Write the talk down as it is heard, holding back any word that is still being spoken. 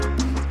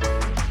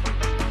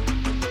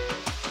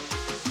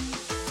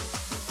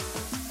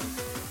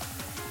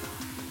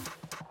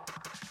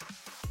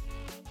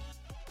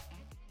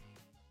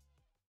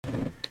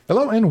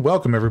Hello and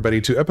welcome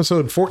everybody to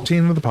episode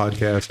 14 of the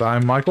podcast.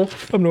 I'm Michael.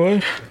 I'm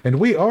Noah. And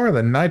we are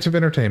the Knights of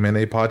Entertainment,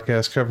 a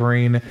podcast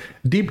covering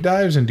deep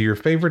dives into your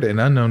favorite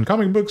and unknown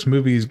comic books,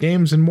 movies,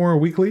 games, and more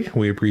weekly.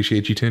 We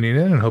appreciate you tuning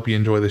in and hope you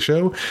enjoy the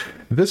show.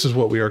 This is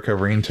what we are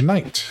covering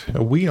tonight.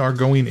 We are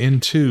going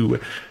into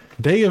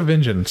Day of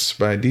Vengeance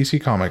by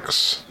DC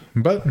Comics.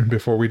 But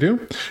before we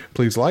do,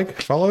 please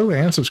like, follow,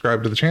 and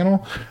subscribe to the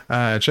channel.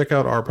 Check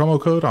out our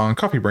promo code on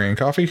Coffee Brand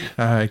Coffee,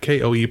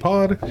 KOE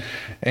Pod.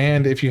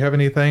 And if you have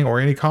anything or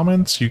any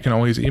comments, you can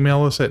always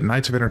email us at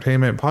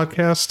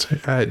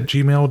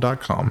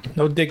knightsofentertainmentpodcast@gmail.com.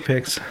 No dick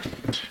pics.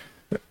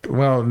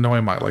 Well, no,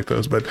 I might like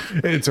those, but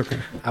it's okay.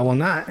 I will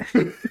not.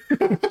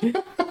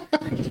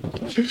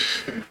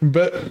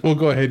 But we'll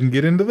go ahead and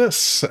get into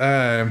this.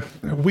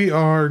 We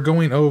are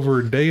going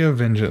over Day of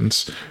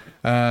Vengeance.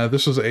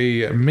 This was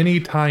a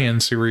mini tie-in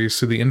series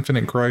to the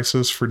Infinite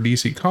Crisis for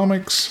DC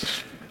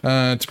Comics.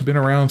 It's been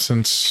around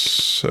since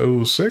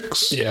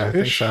 06? Yeah, I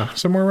think so.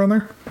 Somewhere around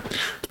there.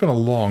 It's been a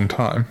long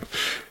time.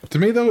 To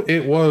me, though,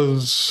 it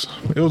was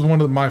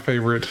one of my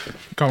favorite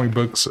comic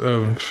books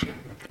of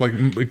like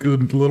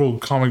little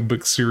comic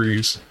book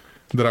series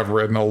that I've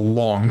read in a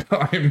long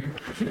time.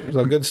 It was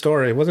a good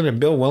story. Wasn't it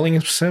Bill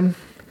Williamson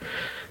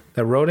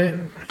that wrote it?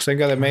 Same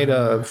guy that made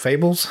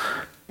Fables?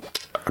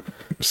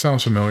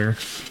 Sounds familiar.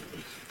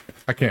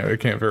 I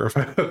can't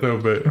verify that though,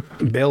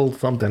 but Bill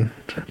something.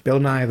 Bill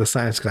Nye the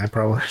Science Guy,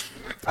 probably.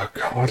 Oh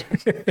God.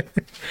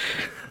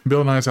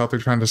 Bill Nye's out there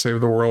trying to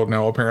save the world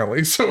now,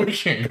 apparently, so we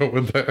can't go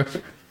with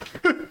that.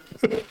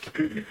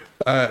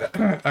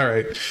 All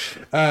right.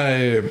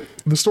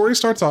 The story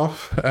starts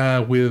off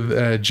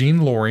with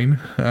Jean Loring.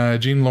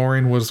 Jean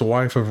Loring was the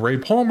wife of Ray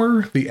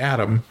Palmer, the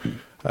Atom,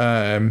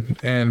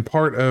 and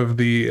part of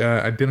the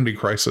Identity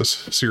Crisis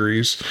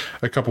series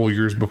a couple of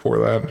years before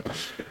that.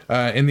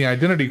 In the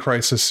Identity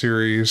Crisis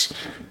series,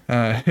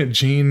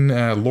 Jean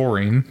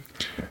Loring,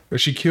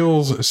 she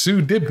kills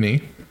Sue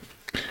Dibney,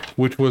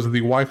 which was the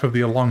wife of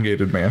the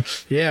Elongated Man.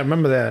 Yeah, I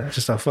remember that.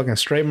 Just a fucking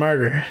straight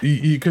murder.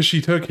 Because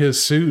she took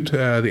his suit,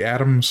 the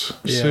Atom's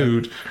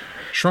suit,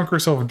 shrunk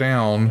herself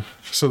down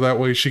so that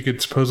way she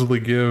could supposedly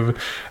give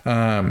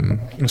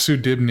Sue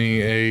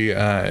Dibney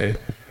a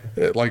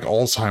like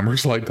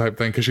Alzheimer's like type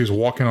thing because she was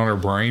walking on her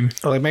brain.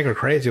 Oh, they make her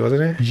crazy,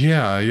 wasn't it?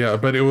 Yeah.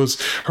 But it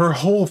was her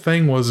whole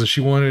thing was that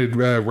she wanted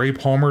Ray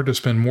Palmer to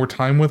spend more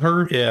time with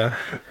her. Yeah.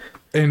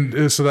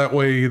 And so that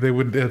way they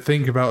would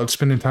think about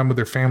spending time with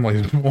their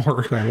families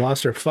more. I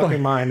lost her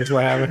fucking mind is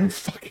what happened.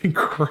 Fucking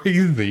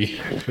crazy.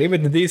 Leave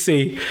it to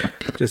DC.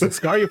 Just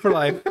scar you for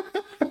life.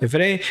 If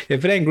it ain't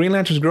Green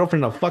Lantern's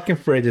girlfriend in a fucking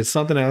fridge, it's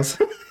something else.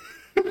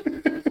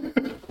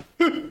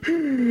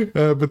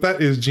 But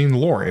that is Jean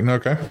Loring.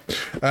 Okay.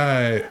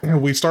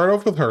 We start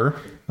off with her.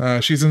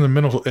 She's in a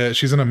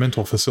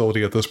mental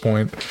facility at this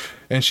point,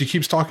 and she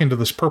keeps talking to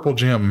this purple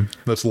gem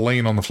that's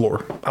laying on the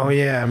floor. Oh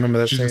yeah, I remember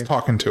that. She's just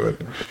talking to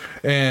it,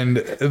 and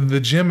the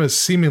gem is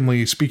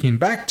seemingly speaking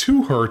back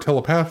to her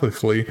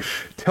telepathically,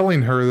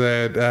 telling her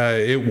that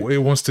it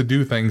wants to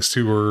do things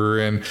to her,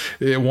 and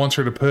it wants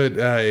her to put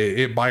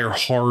it by her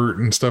heart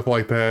and stuff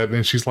like that.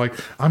 And she's like,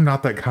 "I'm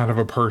not that kind of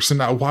a person.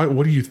 Why?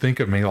 What do you think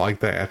of me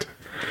like that?"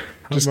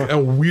 Just a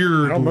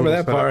weird. I don't remember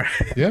that part.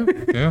 Yeah.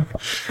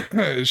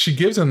 She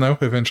gives in though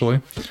eventually,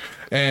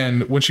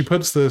 and when she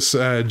puts this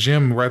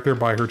gem right there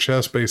by her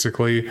chest,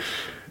 basically,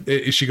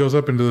 she goes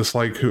up into this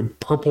like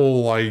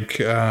purple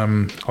like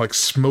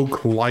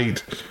smoke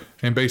light,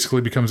 and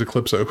basically becomes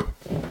Eclipso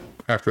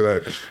after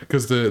that,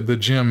 because the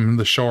gem,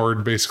 the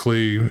shard,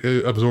 basically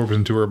absorbs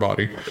into her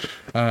body.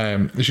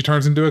 She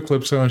turns into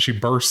Eclipso and she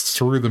bursts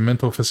through the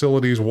mental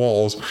facility's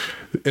walls.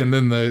 And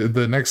then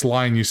the next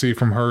line you see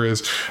from her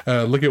is,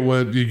 look at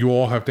what you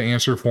all have to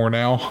answer for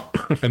now.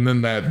 And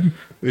then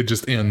it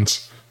just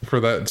ends for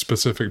that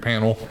specific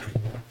panel.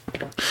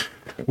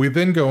 We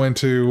then go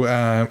into,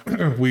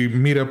 we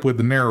meet up with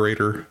the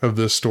narrator of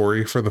this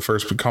story for the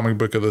first comic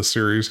book of this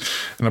series.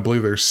 And I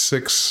believe there's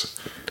 6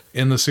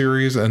 in the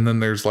series. And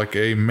then there's like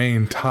a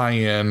main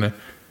tie-in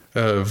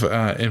of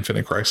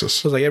Infinite Crisis.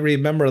 So it was like every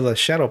member of the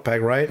Shadow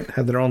Pack, right?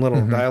 Had their own little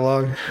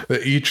dialogue.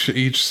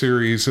 Each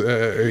series,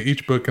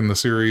 each book in the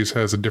series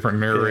has a different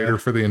narrator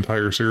for the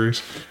entire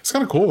series. It's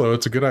kind of cool though.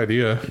 It's a good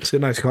idea. It's a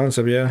nice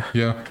concept, yeah.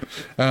 Yeah.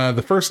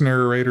 The first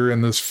narrator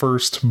in this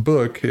first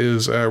book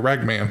is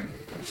Ragman.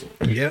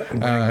 Yeah,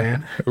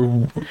 Ragman.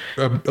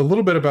 A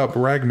little bit about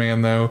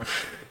Ragman though.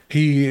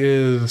 He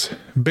is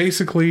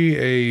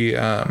basically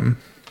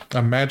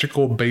a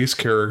magical base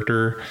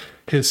character.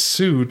 His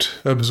suit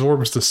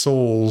absorbs the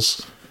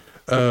souls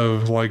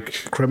of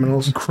like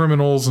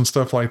criminals and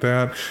stuff like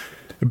that.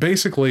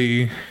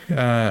 Basically,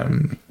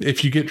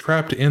 if you get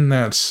trapped in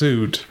that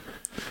suit,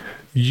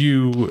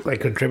 you like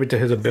contribute to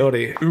his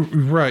ability,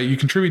 right? You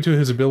contribute to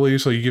his ability,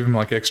 so you give him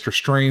like extra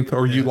strength,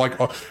 or you like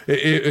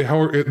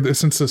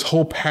since this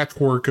whole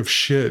patchwork of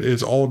shit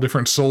is all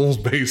different souls.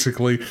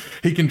 Basically,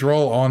 he can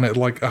draw on it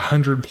like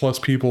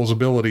 100+ people's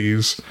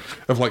abilities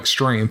of like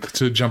strength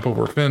to jump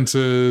over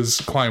fences,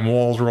 climb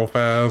walls real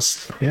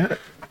fast. Yeah.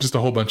 just a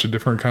whole bunch of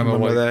different kind of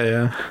Remember like that?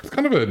 Yeah. it's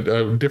kind of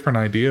a different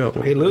idea.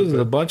 He loses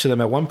a bunch of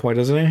them at one point,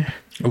 doesn't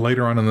he?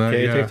 Later on in that, Yeah,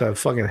 he yeah. takes a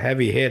fucking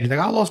heavy hit. He's like,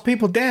 all those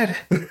people dead.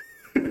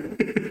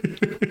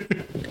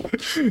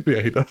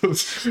 Yeah, he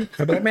does.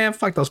 I'm like, man,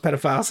 fuck those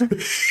pedophiles.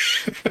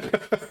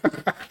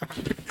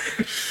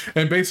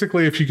 And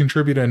basically, if you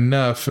contribute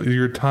enough,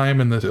 your time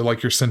and the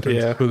like your sentence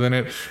Yeah.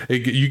 within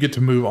you get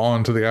to move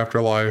on to the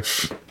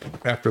afterlife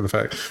after the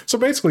fact. So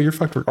basically, you're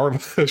fucked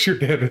regardless. You're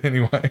dead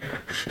anyway.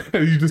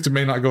 You just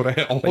may not go to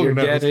hell. Who You're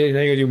knows? dead.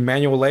 Then you do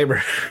manual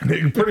labor.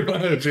 Pretty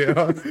much,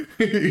 yeah.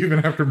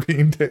 Even after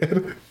being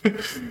dead.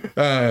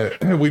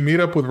 We meet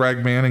up with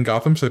Ragman in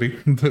Gotham City,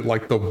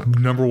 like the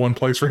number one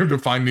place for him to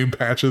find new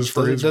patches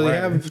for his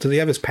rag. Does he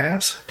have his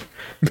pass?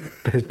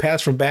 His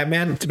pass from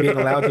Batman to being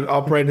allowed to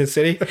operate in the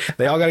city.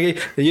 They all gotta get.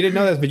 You didn't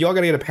know this, but you all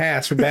gotta get a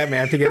pass from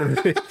Batman to get in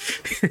the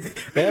city.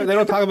 They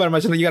don't talk about it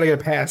much. You gotta get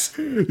a pass.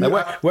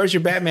 Like, where's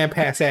your Batman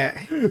pass at?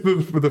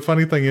 The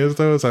funny thing is,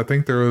 though, is I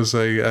think there was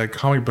a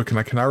comic book, and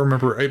I cannot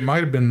remember. It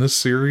might have been this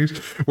series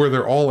where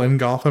they're all in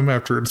Gotham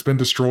after it's been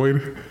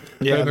destroyed.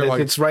 Yeah, and they're like,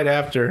 it's right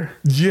after.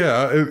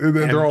 yeah, and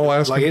they're all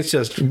asking. Like, it's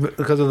just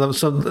because of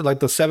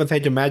the seventh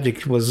age of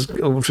magic was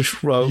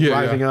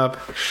rising up,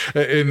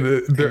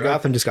 and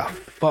Gotham just got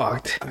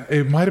fucked.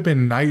 it might have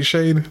been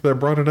Nightshade that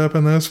brought it up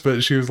in this,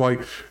 but she was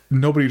like,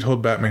 nobody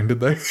told Batman,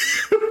 did they?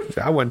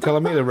 I wouldn't tell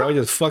him either, bro.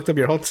 You just fucked up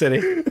your whole city.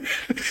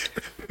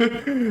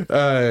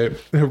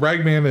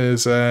 Ragman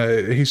is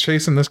he's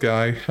chasing this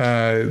guy.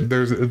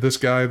 There's this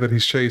guy that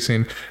he's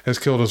chasing has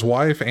killed his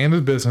wife and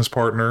his business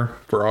partner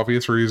for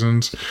obvious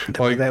reasons.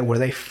 Like, Were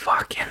they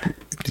fucking?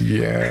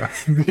 yeah,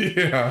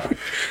 yeah.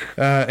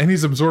 And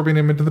he's absorbing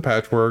him into the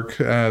patchwork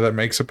that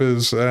makes up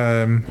his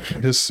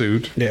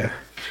suit. Yeah.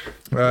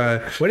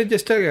 What did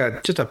just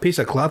take just a piece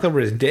of cloth over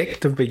his dick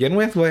to begin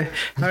with?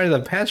 How did the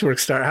patchwork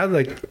start? How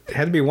did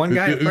had to be one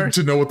guy at first?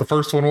 to know what the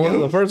first one was?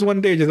 The first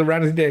one, dude, just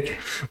around his dick.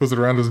 Was it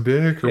around his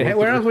dick or Yeah,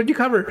 where else would you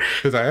cover?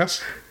 his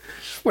ass?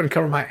 Wouldn't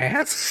cover my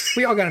ass.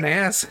 We all got an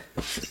ass.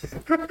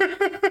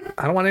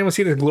 I don't want anyone to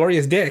see this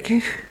glorious dick.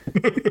 So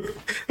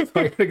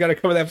I gotta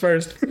cover that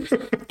first.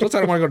 Plus, I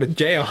don't want to go to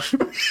jail.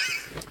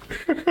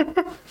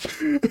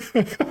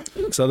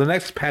 So the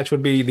next patch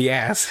would be the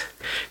ass.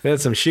 Then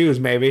some shoes,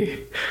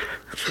 maybe.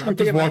 I'm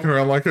Just walking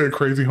around like a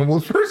crazy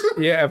homeless person.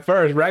 Yeah, at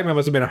first, Ragman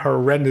must have been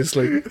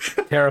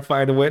horrendously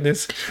terrifying to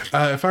witness.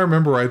 If I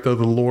remember right, though,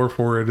 the lore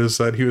for it is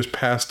that he was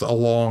passed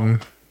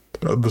along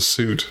the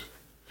suit.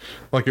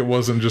 Like it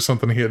wasn't just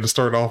something he had to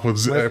start off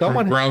with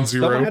from ground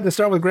zero. Someone had to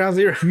start with ground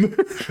zero.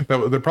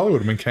 That probably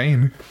would have been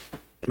Kane.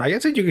 I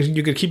guess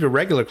you could keep your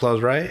regular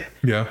clothes, right?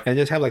 Yeah. And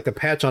just have like the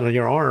patch on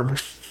your arm.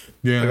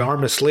 Yeah. Like arm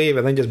to sleeve,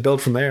 and then just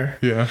build from there.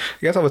 Yeah. I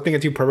guess I was thinking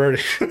too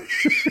perverted,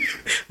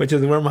 which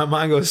is where my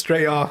mind goes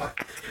straight off.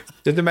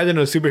 Just imagine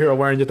a superhero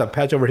wearing just a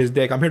patch over his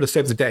dick. I'm here to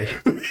save the day.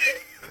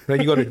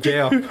 Then you go to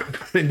jail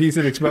for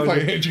indecent exposure.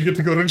 Like, hey, you get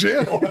to go to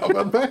jail. How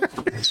about that?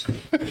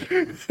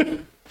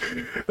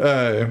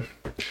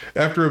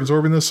 After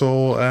absorbing the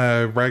soul,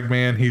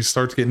 Ragman, he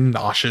starts getting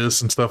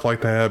nauseous and stuff like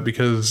that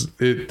because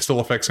it still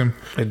affects him.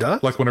 It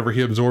does? Like whenever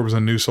he absorbs a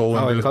new soul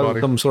into it his causes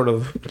body. some sort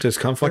of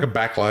discomfort. Like a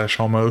backlash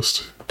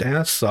almost. Damn,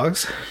 that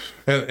sucks.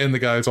 And the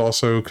guy's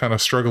also kind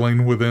of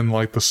struggling within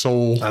like the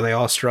soul. They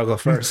all struggle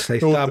first. They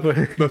stop.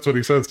 That's what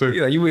he says too.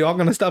 Yeah, we all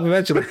gonna stop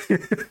eventually.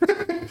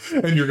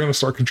 And you're going to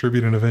start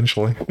contributing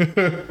eventually.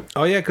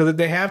 Oh yeah, because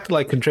they have to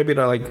like contribute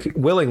like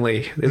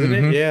willingly, isn't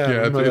it? Yeah,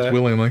 Yeah, it's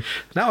willingly.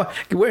 Now,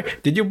 where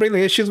did you bring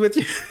the issues with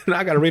you? Now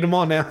I got to read them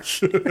all now.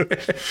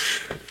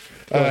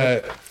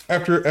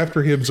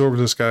 After he absorbs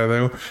this guy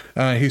though,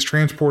 he's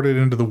transported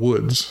into the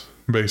woods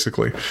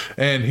basically,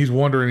 and he's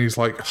wondering. He's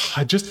like,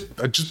 I just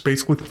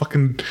basically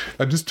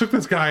I just took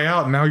this guy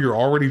out, and now you're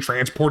already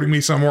transporting me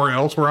somewhere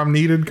else where I'm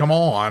needed. Come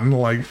on,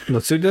 like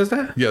The suit does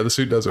that? yeah, the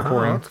suit does it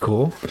for him. That's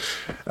cool.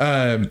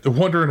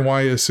 Wondering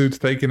why his suit's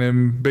taking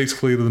him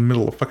basically to the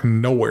middle of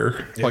fucking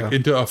nowhere, like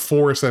into a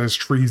forest that has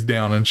trees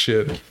down and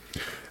shit.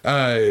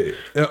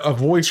 A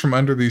voice from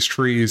under these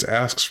trees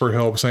asks for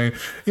help, saying,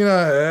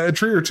 a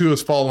tree or two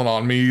has fallen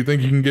on me. You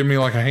think you can give me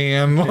like a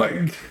hand?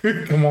 Like,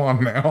 come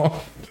on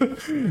now.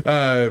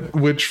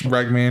 Which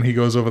Ragman, he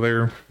goes over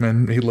there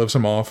and he lifts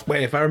him off.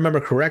 Wait, if I remember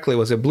correctly,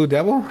 was it Blue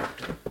Devil?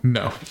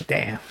 No.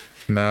 Damn.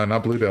 No,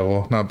 not Blue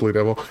Devil. Not Blue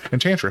Devil.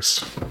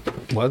 Enchantress.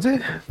 Was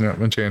it? Yeah,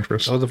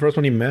 Enchantress. That was the first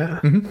one you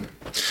met?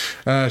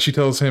 Mm-hmm. She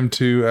tells him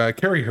to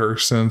carry her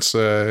since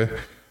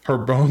her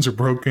bones are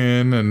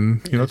broken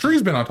and,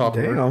 tree's been on top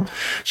of her.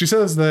 She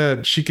says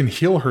that she can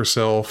heal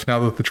herself now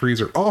that the trees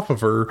are off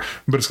of her,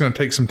 but it's going to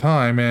take some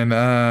time. And,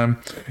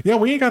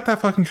 we ain't got that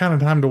fucking kind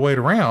of time to wait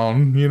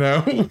around,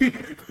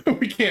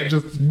 we can't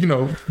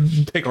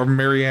just, take our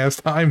merry ass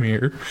time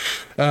here.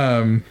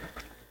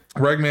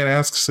 Ragman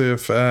asks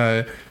if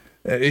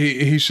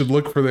he should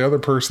look for the other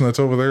person that's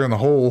over there in the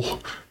hole.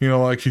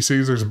 Like he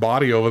sees there's a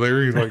body over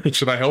there. He's like,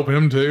 should I help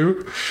him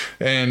too?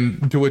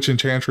 And to which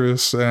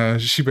Enchantress,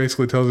 she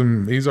basically tells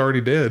him he's already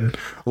dead,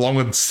 along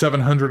with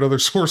 700 other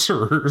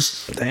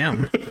sorcerers.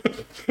 Damn.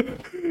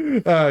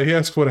 He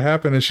asks what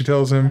happened, and she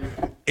tells him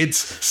it's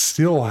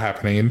still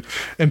happening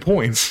in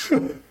points.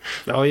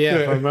 Oh yeah,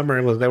 if I remember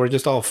it was they were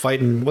just all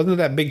fighting. Wasn't it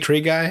that big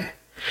tree guy?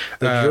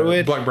 The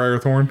druid?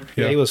 Blackbriar Thorn.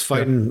 Yeah, he was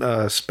fighting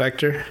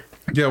Spectre.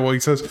 Yeah, well, he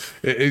says,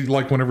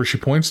 like, whenever she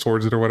points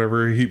towards it or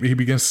whatever, he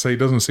begins to say he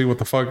doesn't see what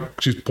the fuck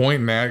she's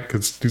pointing at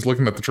because he's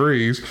looking at the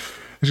trees.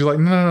 And she's like,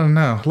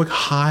 no, look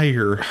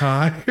higher.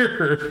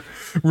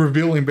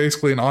 Revealing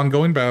basically an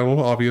ongoing battle,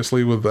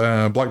 obviously, with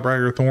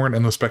Blackbriar Thorn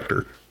and the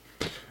Spectre.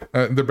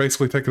 They're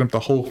basically taking up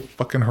the whole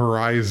fucking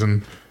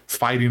horizon,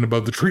 fighting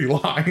above the tree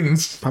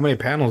lines. How many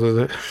panels is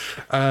it?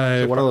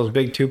 One of those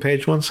big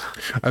 2-page ones?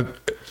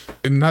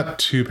 Not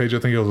 2-page, I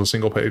think it was a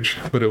single page,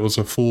 but it was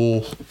a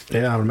full...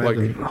 Yeah, I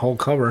imagine the whole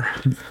cover.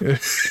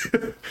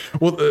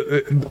 Well,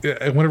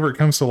 whenever it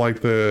comes to like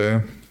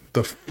the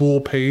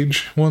full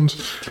page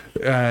ones,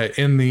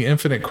 in the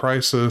Infinite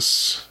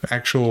Crisis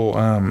actual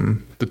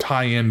the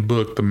tie-in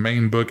book, the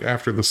main book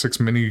after the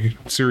 6 mini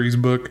series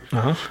book,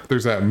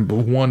 there's that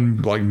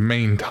one like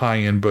main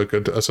tie-in book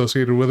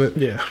associated with it.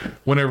 Yeah.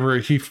 Whenever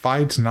he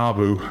fights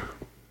Nabu,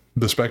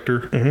 the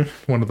Spectre,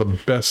 one of the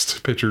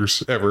best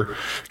pictures ever,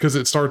 because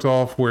it starts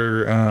off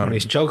where When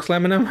he's choke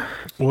slamming him?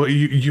 well,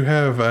 you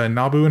have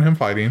Nabu and him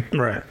fighting.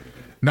 Right.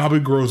 Nabu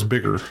grows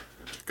bigger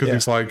because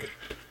he's like,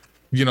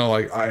 you know,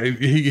 like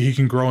he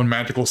can grow in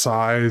magical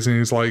size, and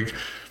he's like,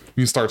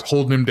 he starts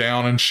holding him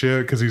down and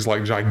shit because he's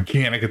like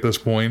gigantic at this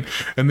point.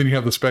 And then you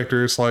have the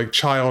Spectre. It's like,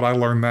 child, I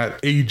learned that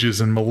ages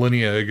and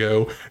millennia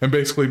ago, and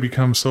basically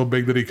becomes so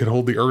big that he could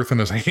hold the earth in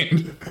his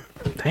hand.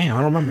 Damn,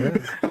 I don't remember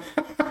that.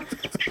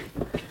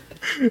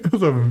 It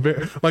was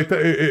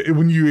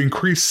when you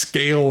increase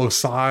scale of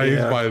size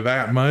by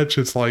that much,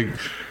 it's like,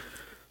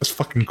 it's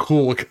fucking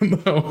cool looking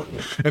though.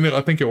 And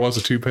I think it was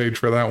a 2-page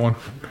for that one,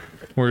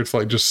 where it's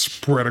like just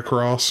spread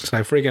across. It's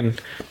like freaking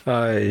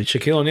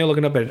Shaquille O'Neal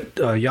looking up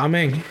at Yao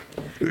Ming.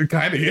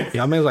 Kind of, yeah.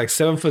 Yao Ming's like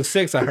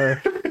 7'6", I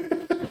heard.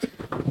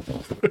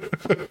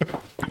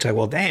 It's like,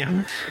 well,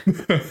 damn.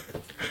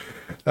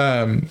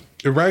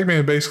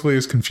 Ragman basically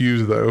is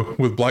confused though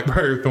with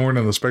Blackbriar Thorn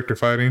and the Spectre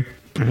fighting,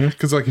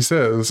 because like he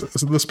says,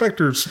 the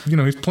Spectre's, you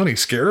know, he's plenty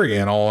scary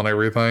and all and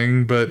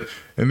everything, but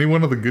any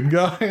one of the good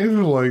guys,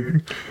 like,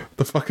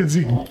 the fuck is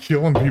he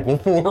killing people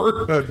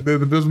for?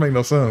 That doesn't make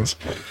no sense.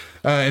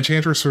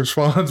 Enchantress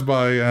responds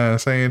by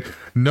saying,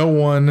 no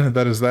one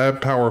that is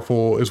that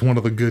powerful is one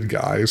of the good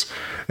guys.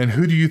 And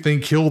who do you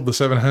think killed the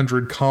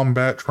 700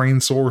 combat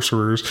trained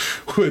sorcerers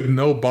with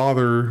no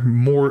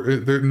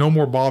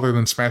more bother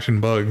than smashing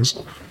bugs?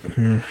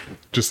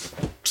 Just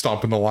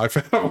stomping the life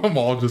out of them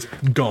all, just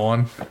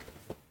gone.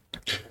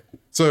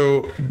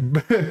 So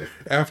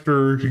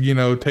after, you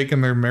know, taking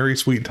their merry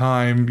sweet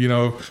time, you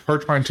know, her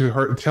trying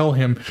to tell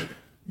him,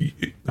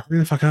 hurry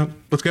the fuck up,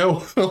 let's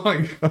go.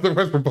 Like,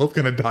 otherwise we're both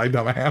gonna die,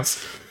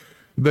 dumbass.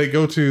 They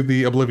go to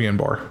the Oblivion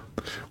Bar,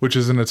 which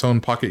is in its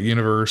own pocket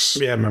universe,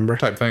 Yeah, I remember.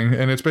 type thing,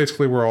 and it's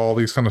basically where all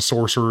these kind of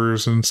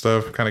sorcerers and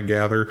stuff kind of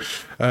gather.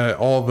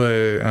 All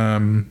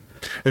the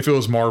if it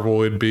was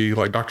Marvel, it'd be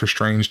like Doctor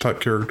Strange type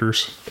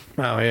characters.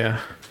 Oh,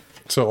 yeah.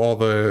 So all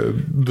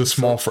the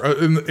small,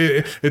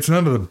 it's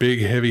none of the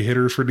big heavy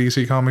hitters for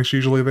DC Comics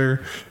usually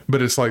there,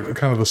 but it's like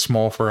kind of the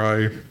small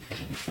fry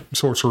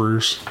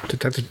sorcerers.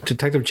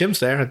 Detective Jim's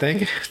there, I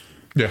think.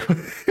 Yeah.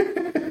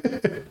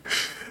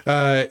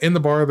 In the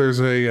bar, there's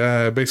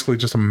basically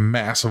just a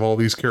mass of all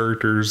these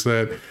characters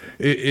that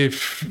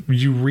if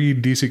you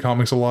read DC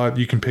Comics a lot,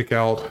 you can pick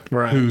out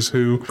who's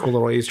who. Cool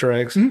little Easter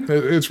eggs.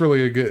 It's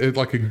really a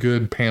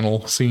good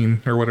panel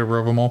scene or whatever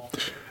of them all.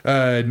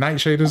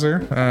 Nightshade is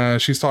there.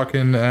 She's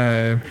talking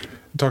to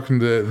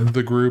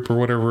the group or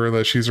whatever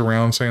that she's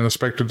around, saying the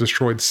Spectre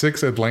destroyed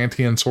 6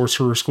 Atlantean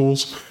sorcerer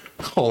schools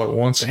all at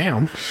once.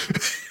 Damn.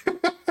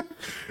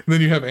 Then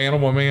you have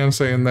Animal Man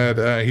saying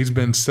that he's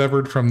been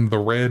severed from the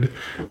red,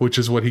 which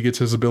is what he gets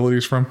his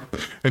abilities from.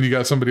 And you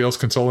got somebody else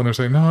consoling her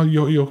saying, no,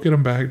 you'll get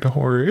him back, don't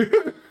worry.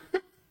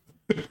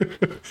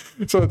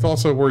 So it's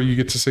also where you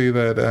get to see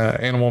that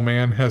Animal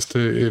Man has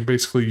to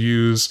basically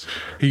uses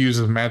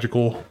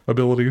magical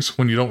abilities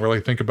when you don't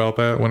really think about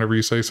that whenever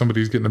you say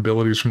somebody's getting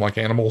abilities from like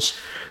animals.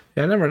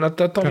 Yeah, I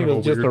thought it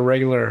was just weird. a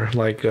regular,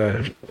 like,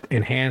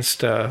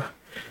 enhanced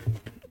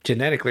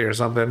genetically or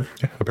something.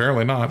 Yeah,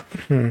 apparently not.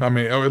 I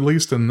mean, at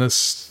least in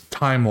this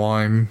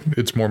timeline,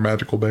 it's more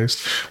magical based,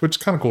 which is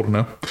kind of cool to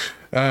know.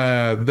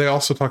 They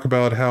also talk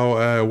about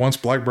how once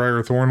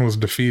Blackbriar Thorn was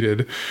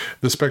defeated,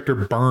 the Spectre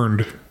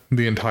burned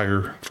the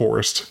entire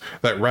forest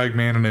that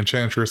Ragman and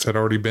Enchantress had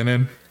already been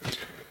in,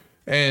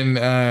 and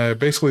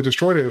basically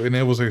destroyed it, and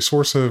it was a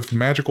source of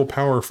magical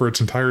power for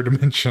its entire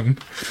dimension,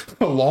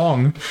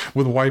 along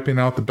with wiping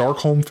out the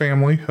Darkholm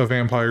family of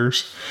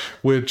vampires,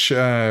 which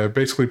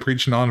basically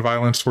preach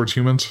non-violence towards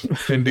humans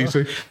in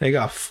DC. They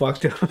got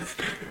fucked up.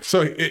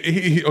 So,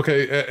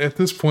 at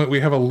this point, we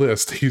have a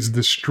list. He's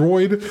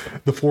destroyed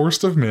the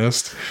Forest of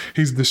Mist.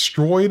 He's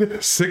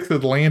destroyed 6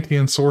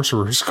 Atlantean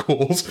sorcerer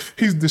schools.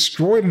 He's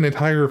destroyed an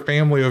entire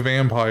family of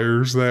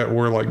vampires that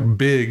were, like,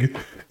 big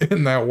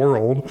in that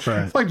world.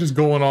 Right. It's like just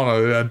going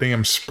on a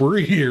damn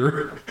spree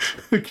here,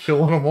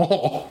 killing them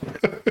all.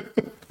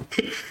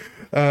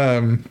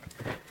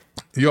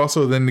 You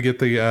also then get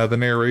the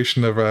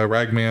narration of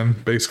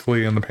Ragman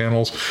basically in the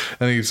panels,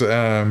 and he's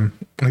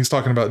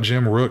talking about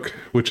Jim Rook,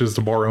 which is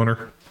the bar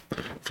owner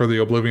for the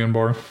Oblivion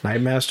bar.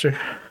 Nightmaster.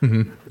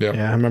 Yeah,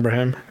 Yeah, I remember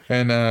him.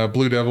 and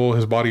Blue Devil,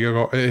 his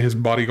bodyguard,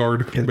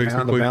 basically.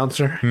 The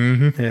bouncer.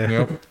 Yeah.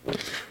 Yep.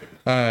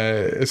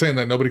 Saying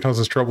that nobody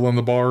causes trouble in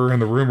the bar,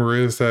 and the rumor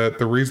is that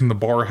the reason the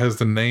bar has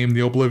the name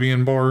the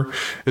Oblivion Bar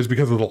is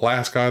because of the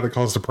last guy that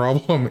caused a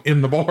problem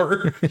in the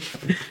bar.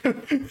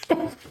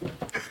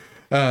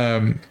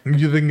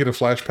 You then get a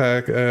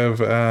flashback of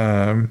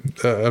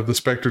the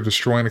Spectre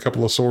destroying a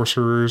couple of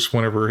sorcerers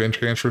whenever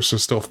Enchantress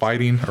is still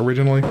fighting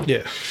originally.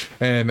 Yeah.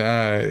 And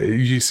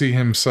you see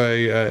him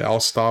say, "I'll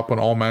stop when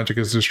all magic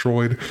is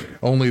destroyed.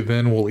 Only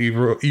then will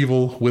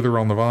evil wither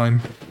on the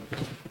vine."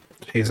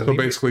 So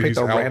basically, picked he's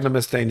the out.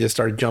 randomest thing, just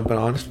started jumping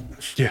on.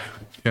 Yeah,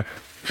 yeah.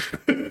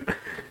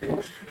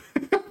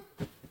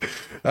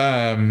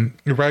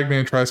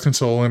 Ragman tries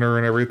consoling her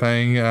and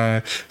everything,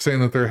 saying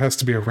that there has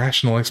to be a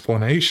rational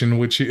explanation,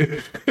 which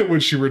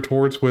she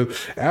retorts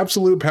with,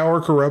 "Absolute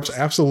power corrupts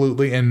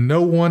absolutely, and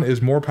no one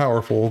is more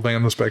powerful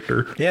than the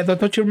Spectre." Yeah,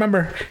 don't you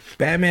remember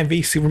Batman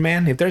v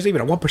Superman? If there's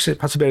even a 1%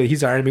 possibility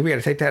he's our enemy, we got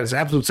to take that as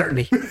absolute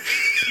certainty.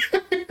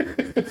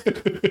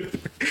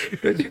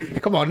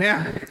 Come on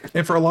now.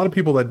 And for a lot of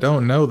people that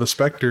don't know, the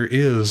Spectre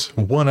is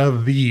one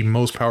of the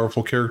most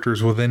powerful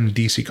characters within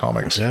DC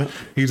Comics. Yeah.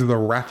 He's the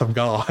Wrath of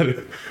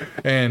God.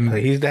 And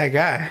He's that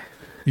guy.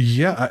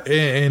 yeah,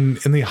 and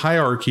in the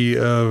hierarchy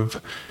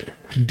of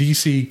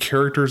DC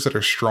characters that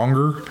are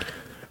stronger,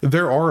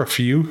 there are a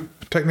few,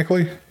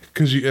 technically,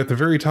 because at the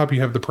very top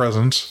you have the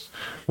Presence,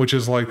 which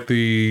is like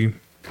the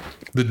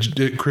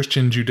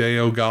Christian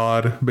Judeo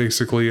god,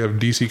 basically, of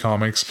DC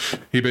Comics.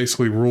 He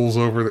basically rules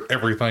over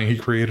everything. He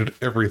created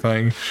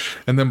everything.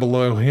 And then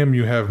below him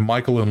you have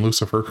Michael and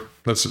Lucifer.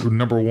 That's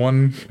number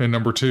 1 and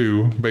number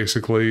 2,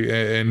 basically.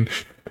 And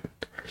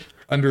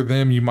under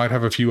them you might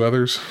have a few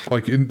others.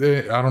 Like, I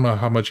don't know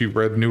how much you've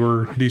read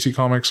newer DC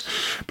Comics,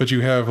 but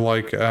you have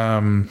like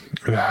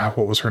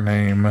what was her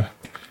name?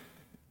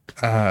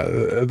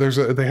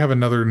 They have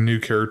another new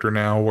character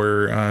now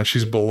where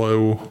she's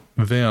below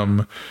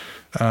them.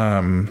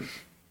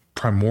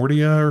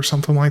 Primordia or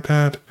something like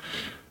that.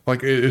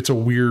 Like, it's a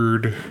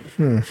weird,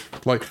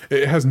 like,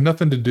 it has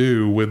nothing to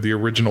do with the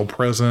original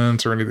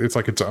Presence or anything. It's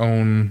like its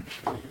own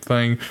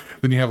thing.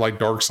 Then you have like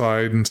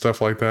Darkseid and stuff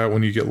like that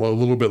when you get a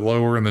little bit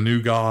lower, and the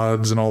New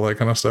Gods and all that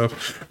kind of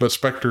stuff. But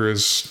Spectre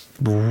is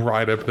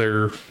right up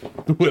there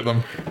with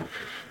them.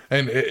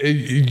 And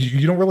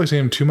you don't really see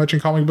him too much in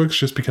comic books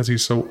just because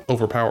he's so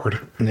overpowered.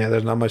 Yeah,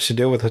 there's not much to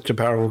do with such a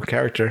powerful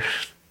character.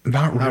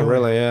 Not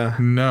really, yeah.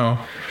 No,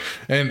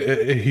 and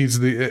he's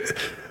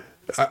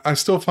I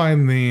still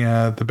find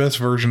the best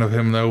version of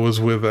him though was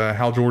with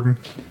Hal Jordan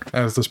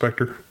as the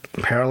Spectre.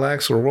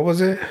 Parallax, or what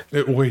was it?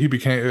 Where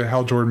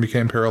Hal Jordan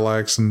became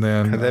Parallax, and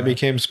then And that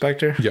became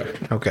Spectre? yeah,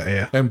 Okay,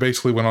 yeah. and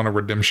basically went on a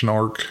redemption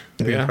arc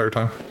the Yeah. entire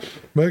time.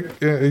 But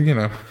you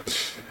know,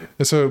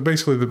 and so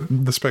basically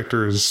the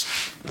Spectre is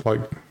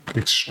like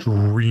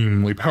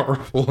extremely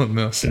powerful in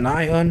this.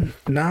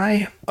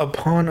 Nigh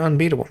upon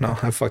unbeatable. No,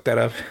 I fucked that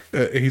up.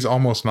 He's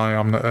almost nigh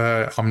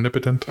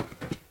omnipotent.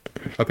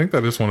 I think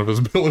that is one of his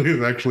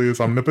abilities, actually,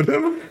 is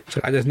omnipotent. So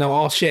I just know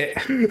all shit.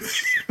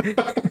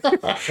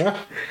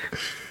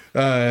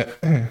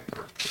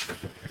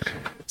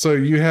 So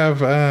you have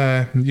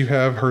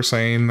her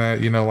saying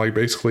that, you know, like,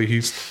 basically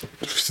he's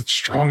the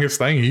strongest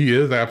thing. He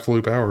is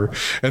absolute power.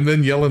 And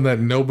then yelling that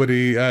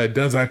nobody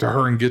does that to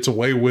her and gets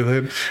away with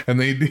it.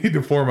 And they need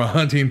to form a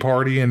hunting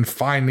party and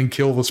find and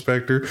kill the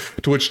Spectre,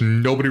 to which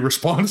nobody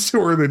responds to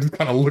her. They just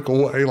kind of look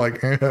away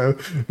like, this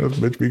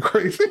bitch be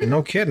crazy.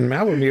 No kidding.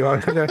 I wouldn't be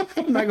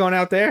I'm not going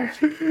out there.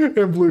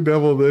 And Blue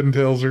Devil then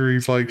tells her,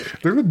 he's like,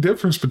 there's a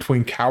difference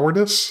between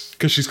cowardice,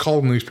 because she's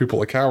calling these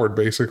people a coward,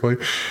 basically.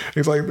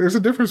 He's like, there's a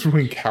difference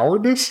between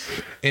cowardice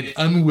and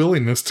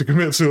unwillingness to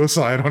commit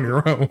suicide on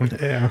your own.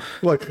 Yeah.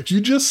 Like,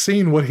 you just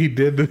seen what he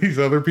did to these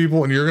other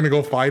people, and you're gonna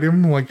go fight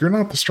him? Like, you're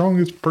not the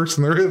strongest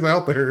person there is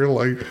out there.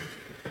 Like,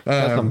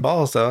 That's some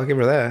balls, though. I'll give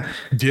her that.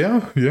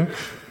 yeah.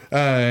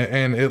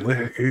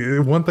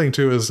 And one thing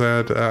too is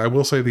that I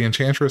will say the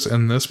Enchantress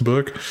in this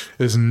book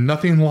is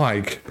nothing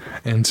like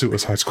in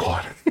Suicide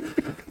Squad.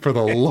 For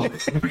the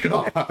love of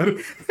God.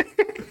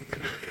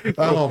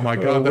 Oh my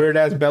God. Weird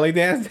ass belly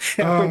dance.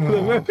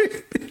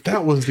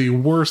 That was the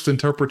worst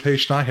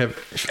interpretation I have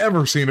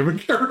ever seen of a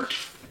character.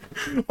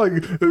 Like,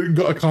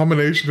 a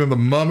combination of the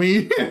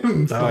Mummy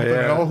and something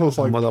else. It was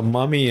like the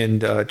Mummy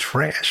and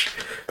trash.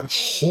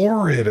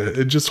 horrid.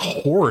 It just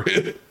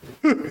horrid.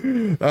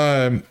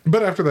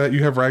 But after that,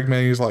 you have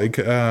Ragman. He's like,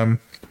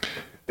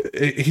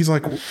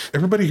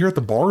 everybody here at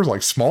the bar is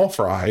like small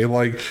fry.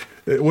 Like,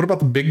 what about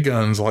the big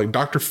guns like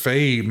Dr.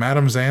 Fate,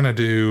 Madame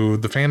Xanadu,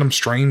 the Phantom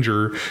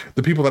Stranger,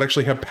 the people that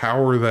actually have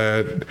power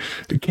that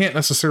can't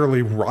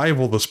necessarily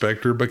rival the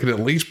Spectre, but could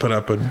at least put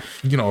up a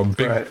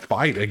big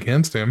fight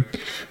against him,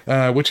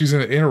 which he's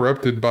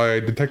interrupted by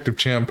Detective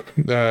Chimp,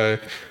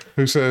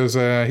 who says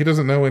he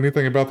doesn't know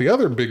anything about the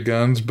other big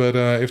guns, but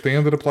if they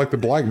ended up like the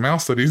Black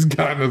Mouse that he's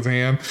got in his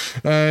hand,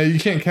 you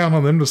can't count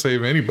on them to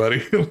save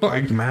anybody.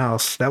 Like,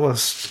 Mouse. That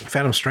was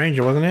Phantom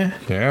Stranger, wasn't it?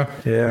 yeah.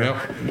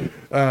 Yeah.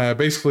 Yep.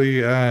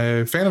 Basically,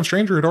 Phantom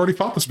Stranger had already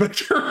fought the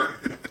Spectre.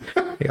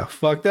 He got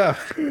fucked up.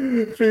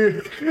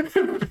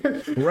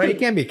 Right, he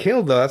can't be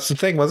killed though. That's the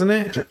thing, wasn't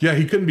it? Yeah,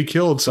 he couldn't be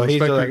killed, so He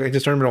Spectre,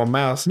 just turned him into a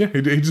mouse. yeah,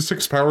 he just took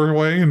his power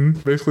away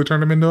and basically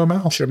turned him into a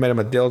mouse. Should have made him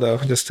a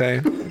dildo. Just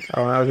saying.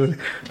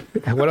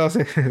 What else?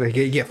 Like,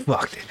 get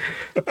fucked.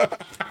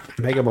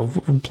 Make him a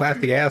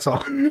plastic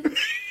asshole.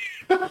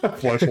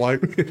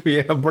 Flashlight.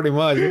 Yeah, pretty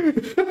much.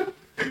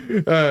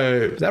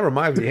 That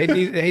reminds me. Hey,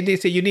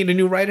 DC, you need a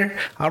new writer?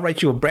 I'll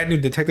write you a brand new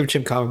Detective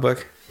Chimp comic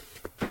book.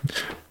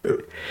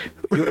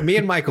 Me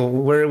and Michael,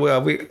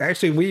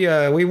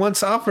 we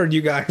once offered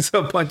you guys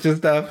a bunch of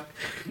stuff,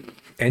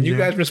 and you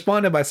guys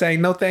responded by saying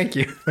no, thank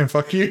you. And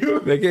fuck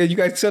you. Like, you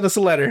guys sent us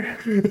a letter.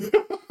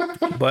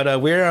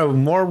 But we're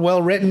more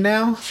well written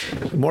now,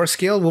 more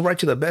skilled. We'll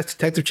write you the best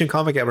Detective Chimp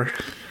comic ever.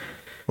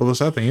 Well, the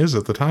sad thing is,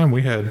 at the time,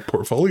 we had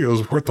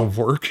portfolios worth of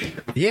work.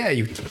 Yeah,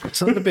 you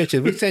son of a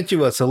bitches. We sent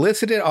you a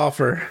solicited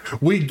offer.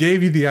 We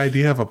gave you the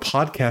idea of a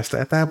podcast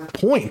at that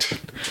point.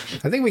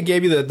 I think we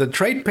gave you the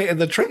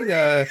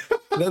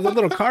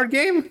little card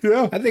game.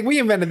 Yeah. I think we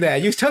invented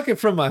that. You took it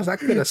from us. I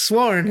could have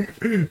sworn.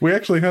 We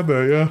actually had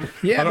that, yeah.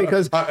 Yeah,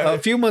 because a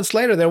few months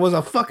later, there was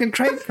a fucking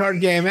trade card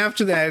game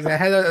after that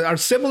had a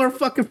similar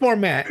fucking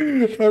format.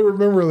 I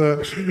remember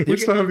that. We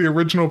still have the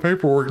original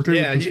paperwork, too.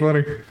 Yeah, It's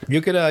funny.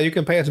 You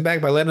can pay us back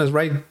by letting us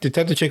write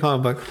Detective Chimp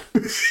comic book.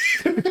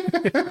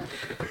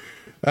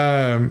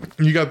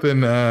 You got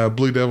then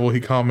Blue Devil,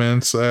 he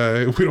comments,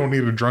 we don't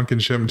need a drunken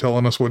chimp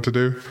telling us what to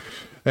do.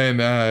 And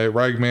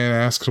Ragman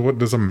asks, what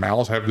does a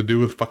mouse have to do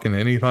with fucking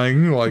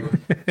anything? Like,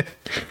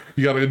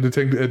 you got a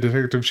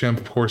Detective Chimp,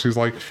 of course. He's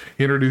like,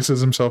 he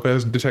introduces himself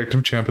as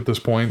Detective Chimp at this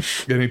point,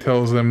 and he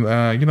tells them,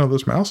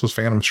 this mouse is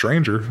Phantom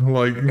Stranger.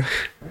 Like,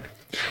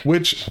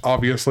 which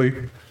obviously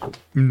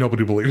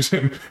nobody believes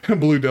him.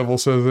 Blue Devil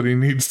says that he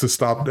needs to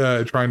stop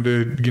trying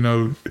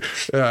to,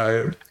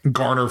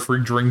 garner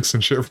free drinks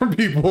and shit from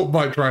people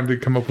by trying to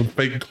come up with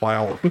fake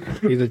clout.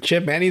 He's a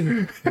chimp and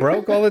he's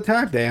broke all the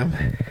time. Damn.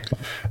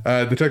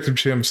 Detective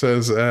Chimp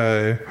says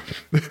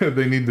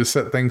they need to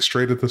set things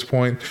straight at this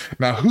point.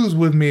 Now, who's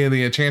with me in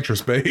the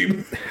Enchantress,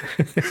 babe?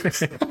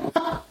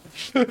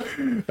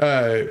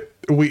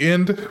 We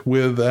end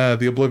with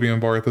the Oblivion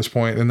Bar at this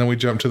point, and then we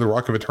jump to the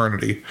Rock of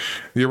Eternity.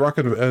 The Rock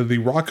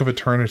of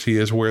Eternity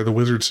is where the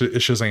wizard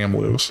Shazam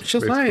lives.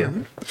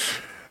 Shazam.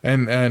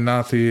 And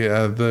not the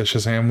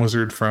Shazam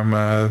wizard from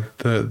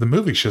the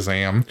movie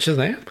Shazam.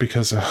 Shazam?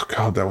 Because, oh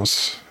god, that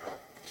was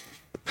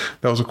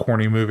a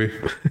corny movie.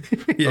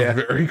 Yeah. A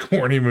very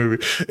corny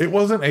movie. It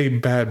wasn't a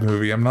bad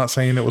movie. I'm not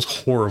saying it was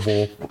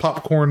horrible.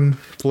 Popcorn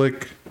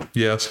flick,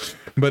 yes.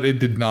 But it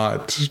did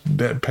not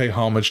pay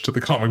homage to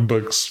the comic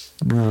books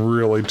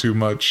really too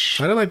much.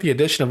 I don't like the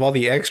addition of all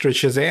the extra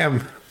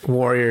Shazam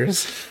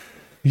warriors.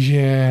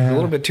 Yeah. A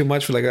little bit too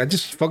much for I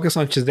just focus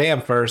on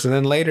Shazam first and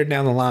then later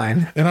down the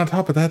line. And on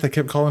top of that, they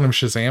kept calling him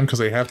Shazam because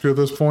they have to at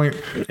this point.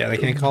 Yeah, they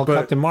can't call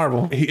Captain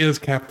Marvel. He is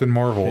Captain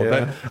Marvel.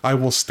 Yeah. I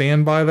will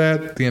stand by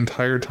that the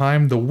entire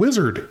time. The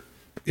wizard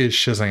is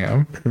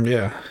Shazam.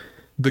 Yeah.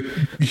 The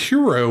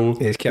hero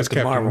is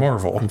Captain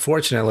Marvel.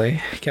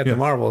 Unfortunately, Captain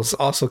Marvel is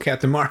also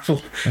Captain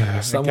Marvel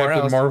somewhere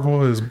Captain else.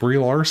 Marvel is Brie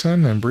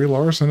Larson, and Brie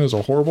Larson is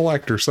a horrible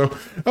actor. So,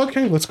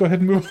 okay, let's go ahead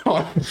and move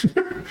on.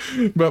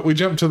 But we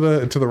jump to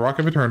the Rock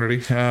of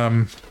Eternity.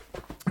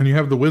 And you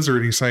have the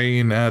wizard, he's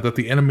saying that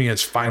the enemy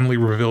has finally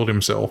revealed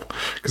himself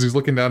because he's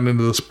looking down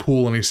into this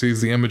pool and he sees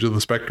the image of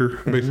the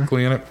Spectre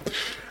basically in it.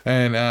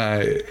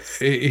 And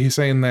he's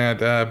saying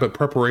that, but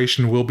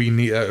preparation will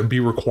be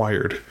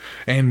required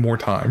and more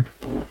time.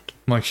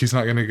 Like, he's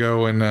not going to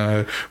go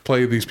and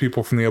play these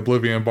people from the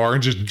Oblivion Bar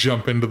and just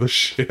jump into the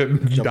shit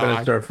and Jump in die.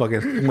 and start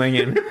fucking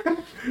swinging.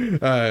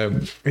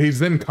 He's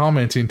then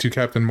commenting to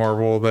Captain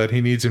Marvel that he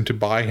needs him to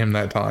buy him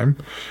that time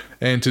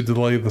and to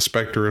delay the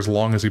Spectre as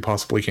long as he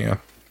possibly can.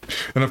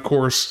 And of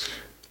course,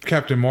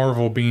 Captain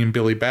Marvel being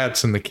Billy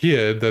Batson, the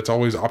kid, that's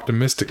always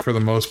optimistic for the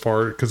most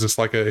part, because it's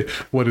like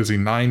what is he,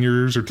 9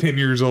 years or 10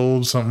 years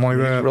old, something like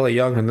that. Really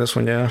young in this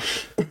one, yeah.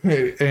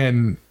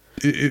 And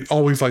it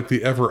always like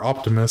the ever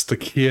optimist, the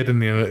kid in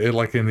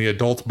the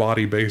adult's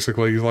body,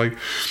 basically. He's like,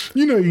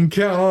 you can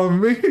count on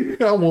me.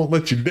 I won't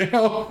let you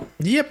down.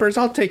 Yippers,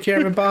 I'll take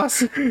care of it,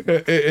 boss.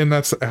 And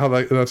that's how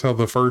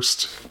the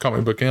first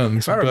comic book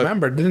ends. If I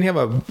remember, didn't he have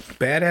a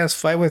badass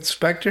fight with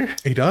Spectre?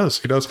 He does.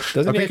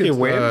 Doesn't he actually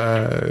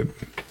win?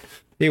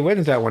 He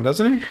wins that one,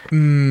 doesn't he?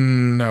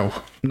 No.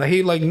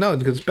 No,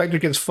 because Spectre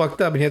gets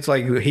fucked up and he has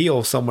to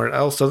heal somewhere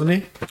else, doesn't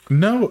he?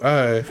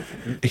 No,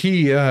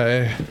 he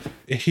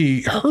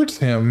hurts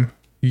him,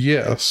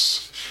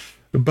 yes.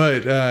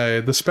 But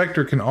the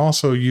Spectre can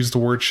also use the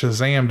word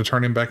Shazam to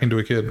turn him back into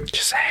a kid.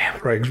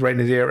 Shazam! Right in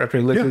his ear after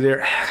he licks his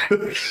ear.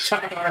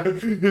 Shazam!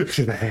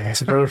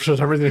 For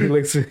some reason, he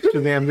licks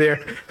Shazam's ear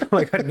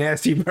like a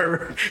nasty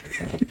bird.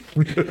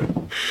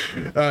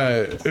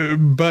 But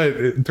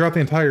throughout the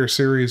entire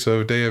series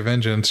of Day of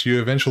Vengeance,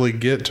 you eventually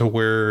get to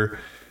where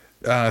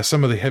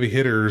some of the heavy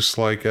hitters,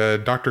 like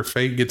Dr.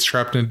 Fate, gets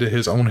trapped into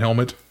his own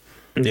helmet.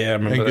 Yeah, I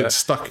remember and that. gets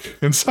stuck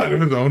inside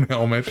of his own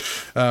helmet.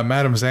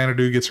 Madame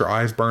Xanadu gets her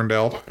eyes burned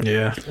out.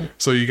 Yeah.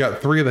 So you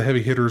got 3 of the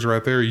heavy hitters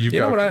right there. You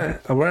know what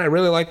I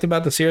really liked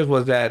about the series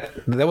was that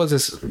there was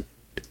this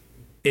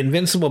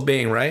invincible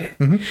being, right?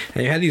 Mm-hmm.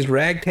 And you had these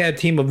ragtag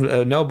team of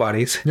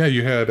nobodies. Yeah,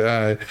 you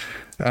had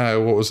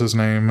what was his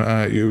name?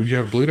 You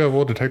have Blue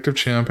Devil, Detective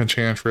Chimp,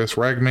 Enchantress,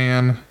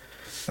 Ragman,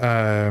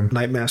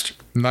 Nightmaster,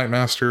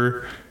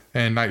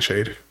 and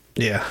Nightshade.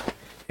 Yeah.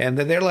 And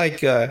then they're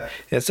like,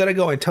 instead of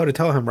going toe to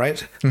toe him,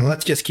 right? Mm-hmm.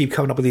 Let's just keep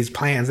coming up with these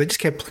plans. They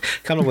just kept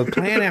coming up with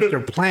plan after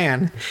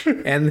plan.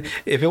 And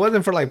if it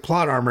wasn't for like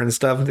plot armor and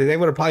stuff, they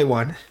would have probably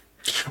won.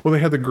 Well, they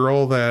had the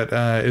girl that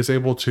is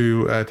able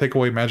to take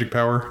away magic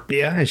power.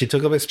 Yeah, and she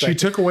took away Spectre. She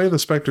took away the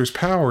Spectre's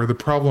power. The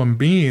problem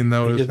being,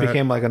 though, he just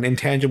became like an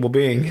intangible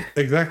being.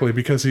 Exactly,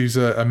 because he's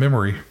a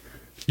memory.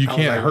 You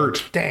can't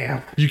hurt.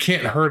 Damn. You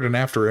can't hurt an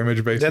after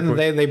image, basically.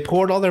 Then they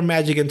poured all their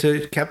magic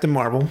into Captain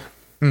Marvel.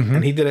 Mm-hmm.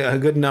 And he did a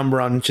good number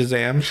on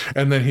Shazam.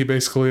 And then he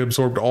basically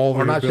absorbed all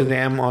or not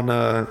Shazam, on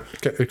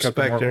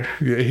Spectre.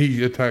 Yeah,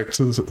 he attacks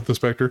the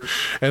Spectre.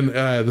 And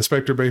the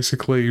Spectre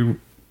basically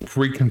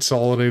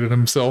reconsolidated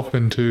himself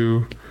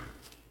into...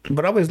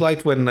 But I always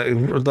liked when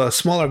the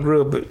smaller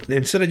group,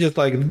 instead of just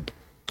like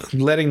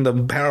letting the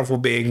powerful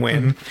being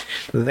win,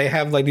 mm-hmm. they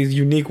have like these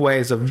unique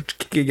ways of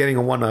getting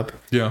a one-up.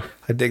 Yeah.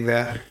 I dig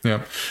that.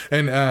 Yeah.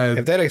 And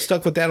if they'd have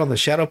stuck with that on the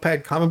Shadow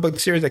Pact comic book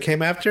series that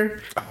came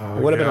after,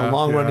 it would have been a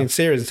long-running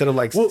series instead of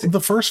like... Well,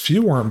 the first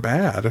few weren't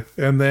bad.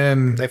 And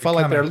then... They felt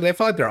like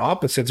they're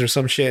opposites or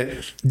some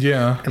shit.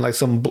 Yeah. And like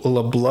some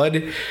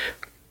blood-blocked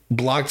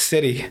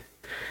city.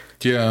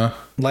 Yeah.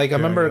 Like I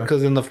remember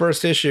because in the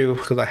first issue,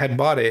 because I had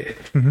bought it,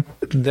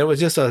 mm-hmm. there was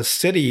just a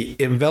city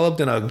enveloped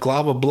in a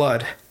glob of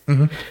blood.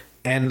 Mm-hmm.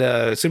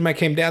 And Superman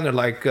came down there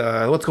like,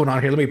 what's going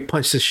on here? Let me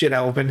punch this shit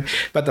open.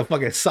 About to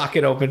fucking sock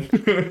it open.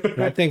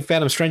 And I think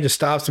Phantom Stranger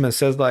stops him and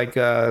says like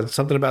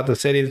something about the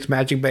city that's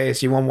magic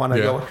based. You won't want to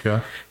go.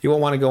 Yeah. You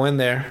won't want to go in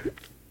there.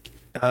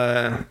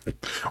 Well,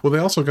 they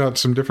also got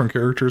some different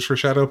characters for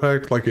Shadow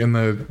Pact, like in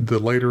the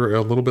later,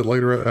 a little bit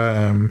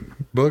later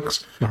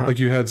books. Uh-huh. Like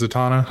you had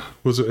Zatanna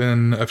was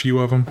in a few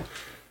of them.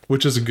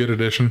 Which is a good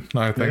addition,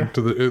 I think.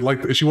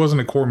 To she wasn't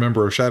a core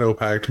member of Shadow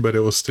Pact, but it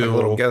was still a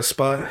little guest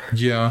spot.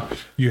 Yeah,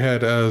 you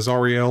had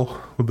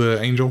Zariel,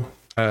 the angel.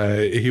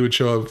 He would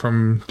show up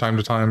from time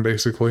to time,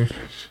 basically,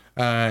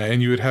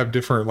 and you would have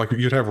different. Like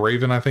you'd have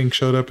Raven, I think,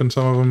 showed up in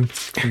some of them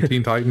from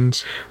Teen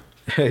Titans.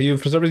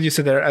 For some reason, you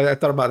said there. I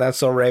thought about that.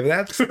 So Raven,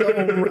 that's I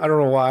don't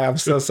know why. I'm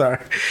so sorry.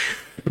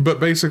 But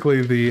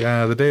basically,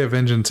 the Day of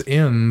Vengeance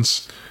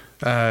ends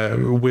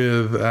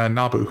with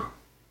Nabu.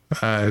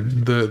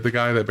 The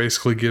guy that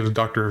basically gives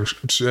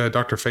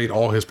Dr. Fate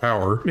all his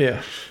power.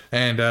 Yeah.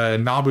 And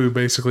Nabu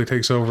basically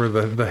takes over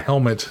the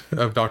helmet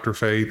of Dr.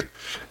 Fate,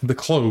 the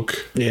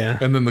cloak. Yeah.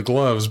 And then the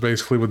gloves,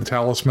 basically, with the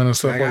talisman and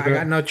stuff like that. I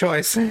got no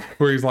choice.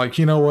 Where he's like,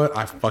 you know what?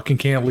 I fucking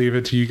can't leave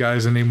it to you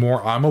guys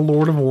anymore. I'm a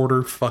Lord of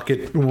Order. Fuck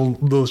it.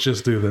 Let's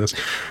just do this.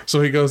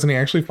 So he goes and he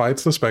actually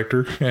fights the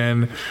Spectre.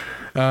 And...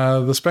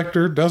 the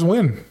Spectre does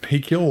win.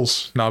 He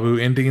kills Nabu,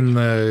 ending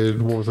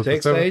the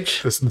sixth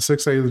age? The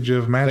sixth age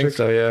of magic. I think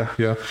so, yeah.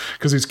 Yeah,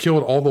 because he's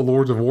killed all the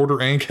Lords of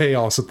Order and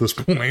Chaos at this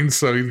point,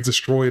 so he's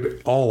destroyed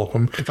all of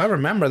them. If I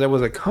remember, there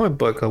was a comic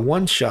book, a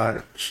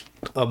one-shot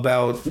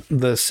about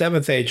the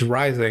Seventh Age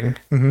rising,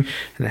 mm-hmm.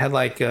 and it had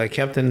like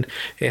Captain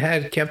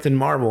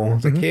Marvel,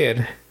 the mm-hmm.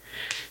 kid.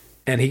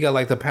 And he got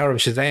like the power of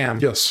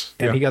Shazam. Yes.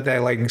 And he got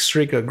that like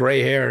streak of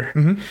gray hair.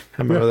 Mm-hmm.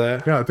 I remember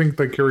that. Yeah, I think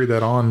they carried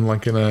that on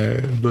like in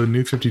the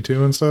New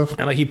 52 and stuff.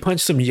 And like he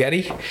punched some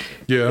Yeti.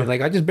 Yeah. And, like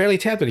I just barely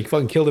tapped it. He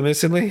fucking killed him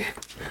instantly.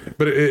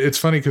 But it's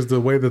funny because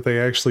the way that they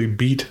actually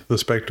beat the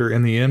Spectre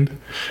in the end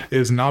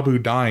is Nabu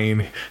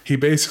dying. He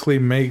basically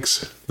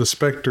makes the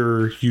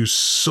Spectre use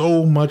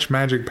so much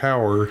magic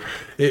power,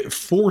 it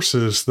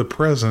forces the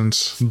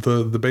presence,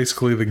 the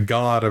basically the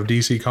god of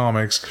DC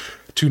Comics,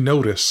 to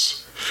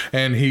notice.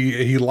 And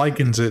he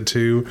likens it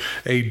to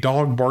a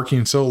dog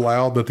barking so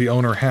loud that the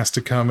owner has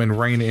to come and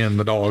rein in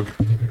the dog.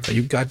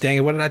 You god dang it!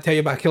 What did I tell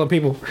you about killing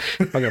people?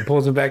 Fucking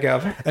pulls him back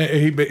out.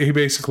 He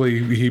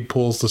basically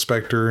pulls the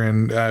Spectre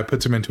and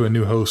puts him into a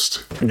new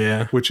host.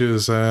 Yeah, which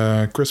is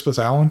Crispus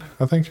Allen,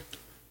 I think,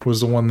 was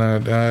the one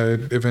that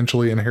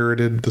eventually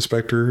inherited the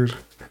Spectre.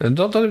 And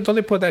don't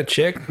they put that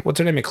chick? What's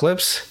her name?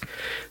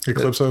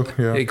 Eclipso,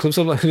 yeah.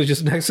 Eclipso was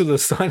just next to the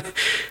sun.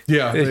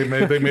 Yeah,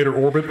 they made her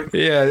orbit.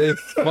 Yeah, it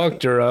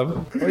fucked her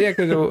up. Oh yeah,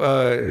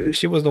 because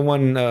she was the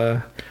one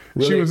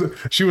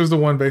She was the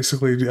one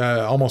basically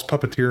almost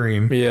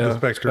puppeteering the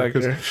Spectre.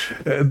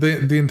 Because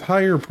the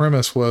entire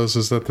premise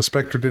is that the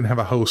Spectre didn't have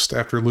a host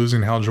after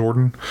losing Hal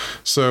Jordan,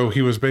 so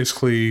he was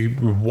basically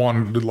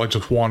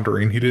just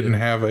wandering. He didn't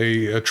have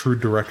a true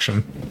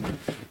direction,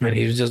 and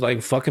he was just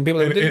like fucking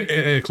people. And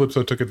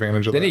Eclipso took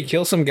advantage of that. Didn't he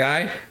kill some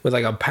guy with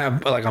like a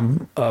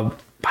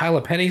pile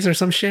of pennies or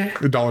some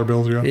shit? Dollar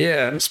bills,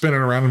 yeah, spinning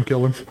around and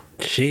killing.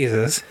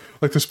 Jesus,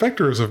 like the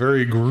Spectre is a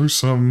very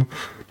gruesome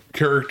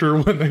character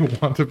when they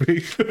want to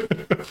be.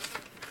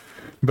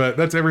 But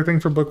that's everything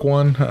for book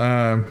one.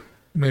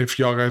 If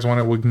y'all guys want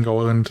it, we can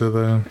go into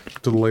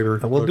the later.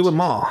 We'll do them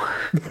all.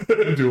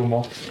 Do them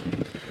all.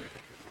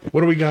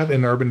 What do we got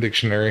in Urban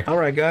Dictionary? All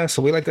right, guys.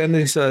 So we like to end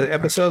these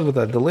episodes with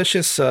a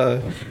delicious.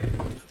 I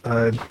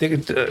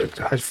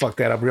fucked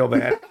that up real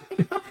bad.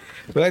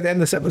 We like to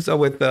end this episode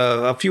with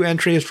a few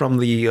entries from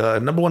the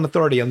number one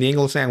authority on the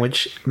English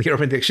language, the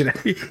Urban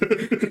Dictionary.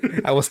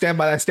 I will stand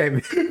by that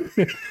statement.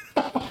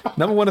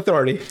 Number one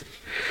authority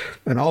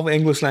in all the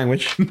English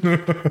language.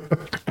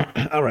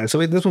 All right,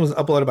 so this one was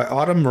uploaded by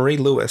Autumn Marie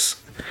Lewis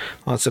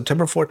on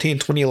September 14,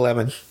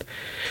 2011.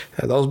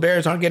 Those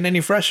bears aren't getting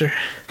any fresher.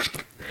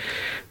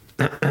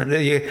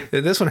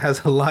 This one has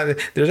a lot.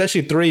 There's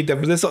actually three.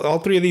 All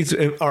three of these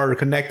are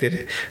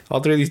connected. All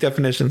three of these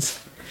definitions.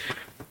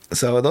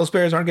 So those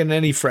bears aren't getting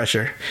any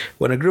fresher.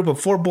 When a group of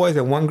 4 boys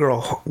and 1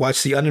 girl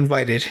watched The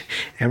Uninvited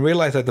and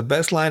realized that the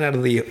best line out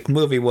of the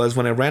movie was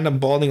when a random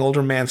balding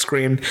older man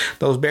screamed,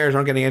 "Those bears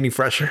aren't getting any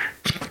fresher."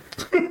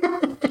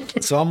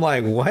 So I'm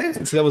like,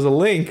 what? So there was a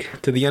link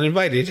to The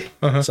Uninvited.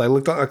 So I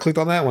clicked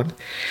on that one.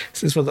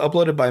 So this was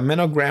uploaded by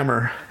Menno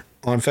Grammar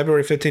on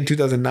February 15,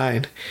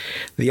 2009.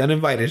 The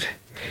Uninvited.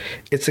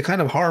 It's the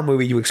kind of horror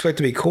movie you expect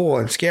to be cool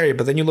and scary,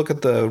 but then you look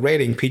at the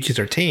rating,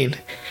 PG-13,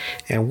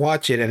 and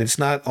watch it, and it's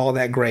not all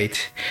that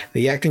great.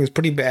 The acting is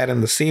pretty bad,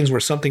 and the scenes where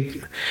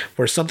something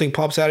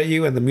pops out at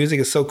you, and the music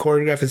is so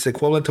choreographed, it's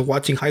equivalent to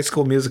watching High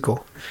School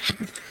Musical.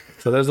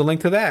 So there's a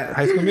link to that,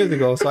 High School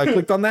Musical. So I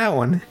clicked on that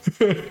one.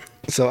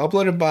 So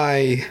uploaded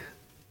by,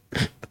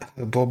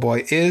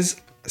 is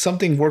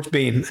something work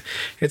bean.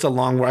 It's a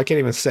long word. I can't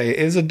even say it.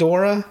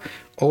 Isadora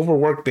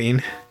Overwork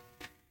Bean.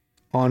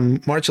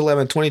 On March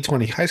 11,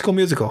 2020. High School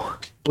Musical.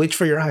 Bleach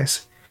for your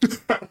eyes. So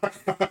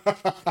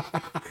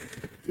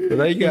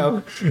there you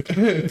go.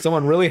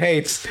 Someone really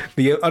hates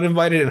The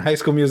Uninvited and High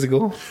School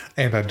Musical.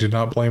 And I do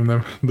not blame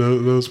them.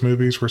 Those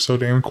movies were so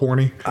damn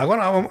corny. I'm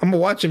gonna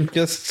watch them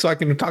just so I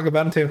can talk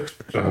about them too.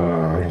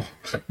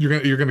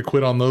 You're gonna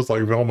quit on those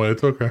like Velma.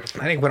 It's okay.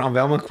 I didn't quit on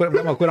Velma.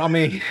 Velma quit on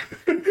me.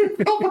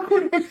 Velma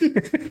quit on you.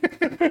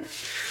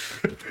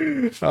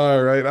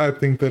 All right. I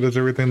think that is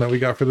everything that we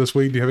got for this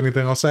week. Do you have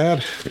anything else to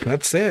add?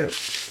 That's it.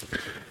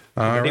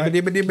 All right.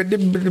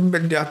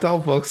 That's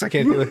all, folks. I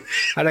can't do it.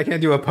 I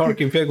can't do a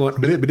Porky Pig one.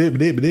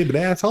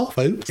 That's all,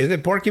 folks. Is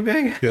it Porky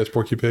Pig? Yeah, it's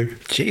Porky Pig.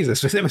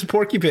 Jesus, his name is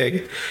Porky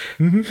Pig.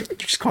 Mm-hmm.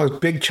 Just call it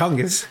Big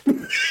Chungus.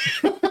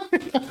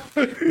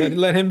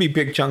 Let him be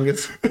Big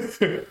Chungus.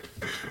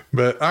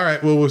 But all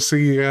right, well, we'll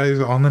see you guys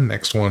on the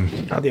next one.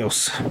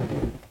 Adios.